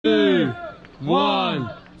1.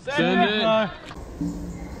 Send it.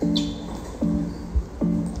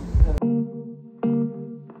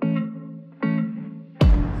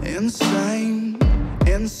 Insane,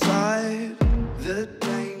 inside, the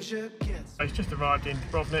danger gets. I've just arrived in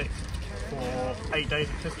Dubrovnik for 8 days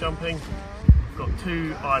of cliff jumping. We've got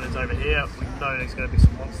 2 islands over here. We know there's going to be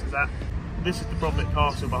some monsters at. This is the Dubrovnik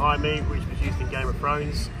castle behind me, which was used in Game of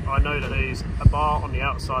Thrones. I know that there's a bar on the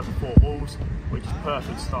outside of the 4 walls, which is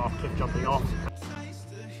perfect to start cliff jumping off.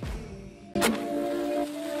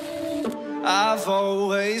 I've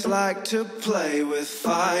always liked to play with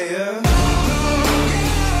fire.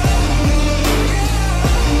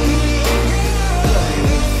 Play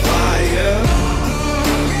with fire.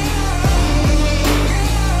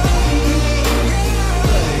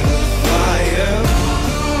 Play with fire.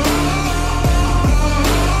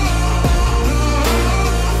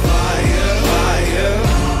 Fire, fire.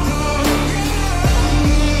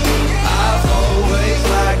 I've always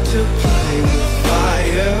liked to play with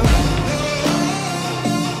fire.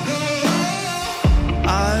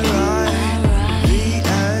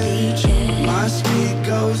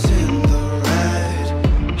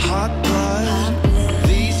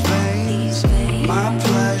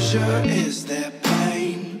 Is their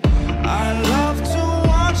pain. I love to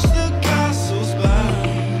watch the castles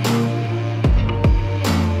burn.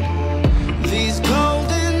 These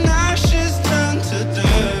golden ashes turn to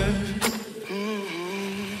dirt.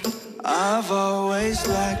 I've always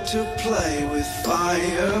liked to play with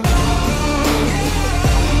fire.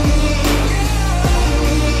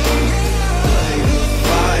 Play with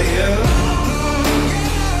fire.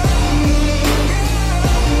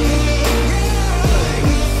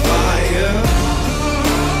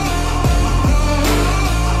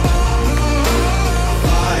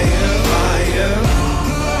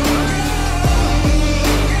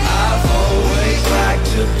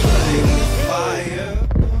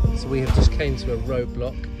 We have just came to a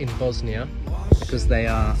roadblock in Bosnia because they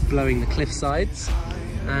are blowing the cliff sides,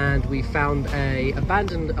 and we found a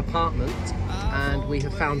abandoned apartment, and we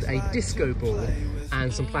have found a disco ball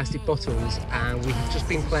and some plastic bottles, and we have just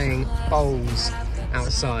been playing bowls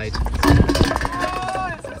outside.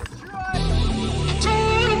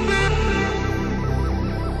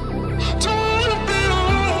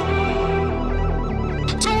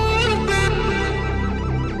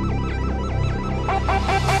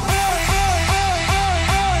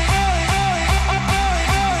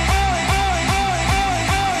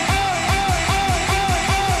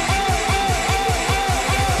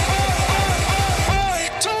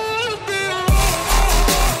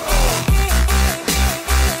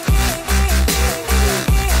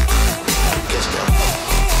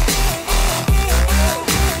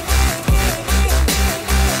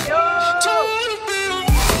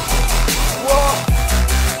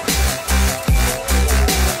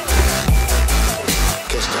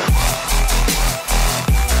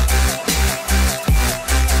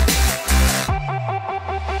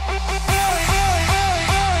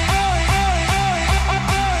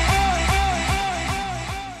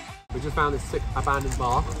 Found this sick abandoned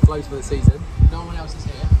bar, closed for the season. No one else is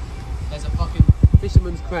here. There's a fucking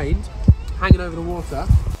fisherman's crane hanging over the water.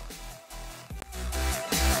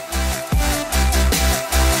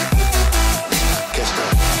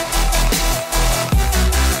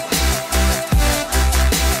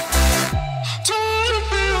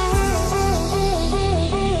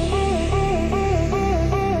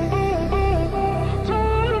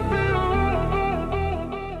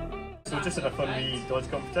 Just had a fun wee dodge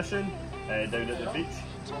competition down at the beach.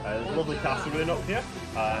 There's a lovely castle ruin up here,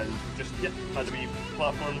 and just had a wee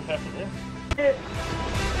platform perfect there.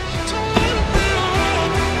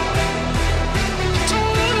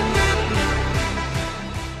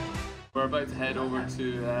 We're about to head over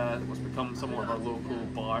to what's become somewhat of our local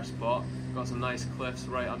bar spot. We've got some nice cliffs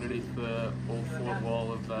right underneath the old fort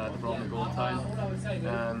wall of Dubrovnik Old Town.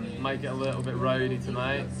 Might get a little bit rowdy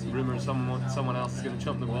tonight. Rumours someone else is going to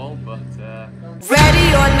jump the wall, but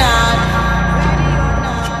ready or not,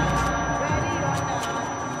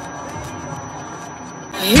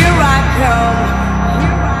 here I come.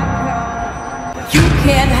 You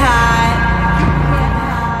can't hide.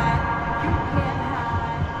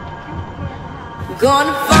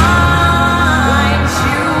 Gonna find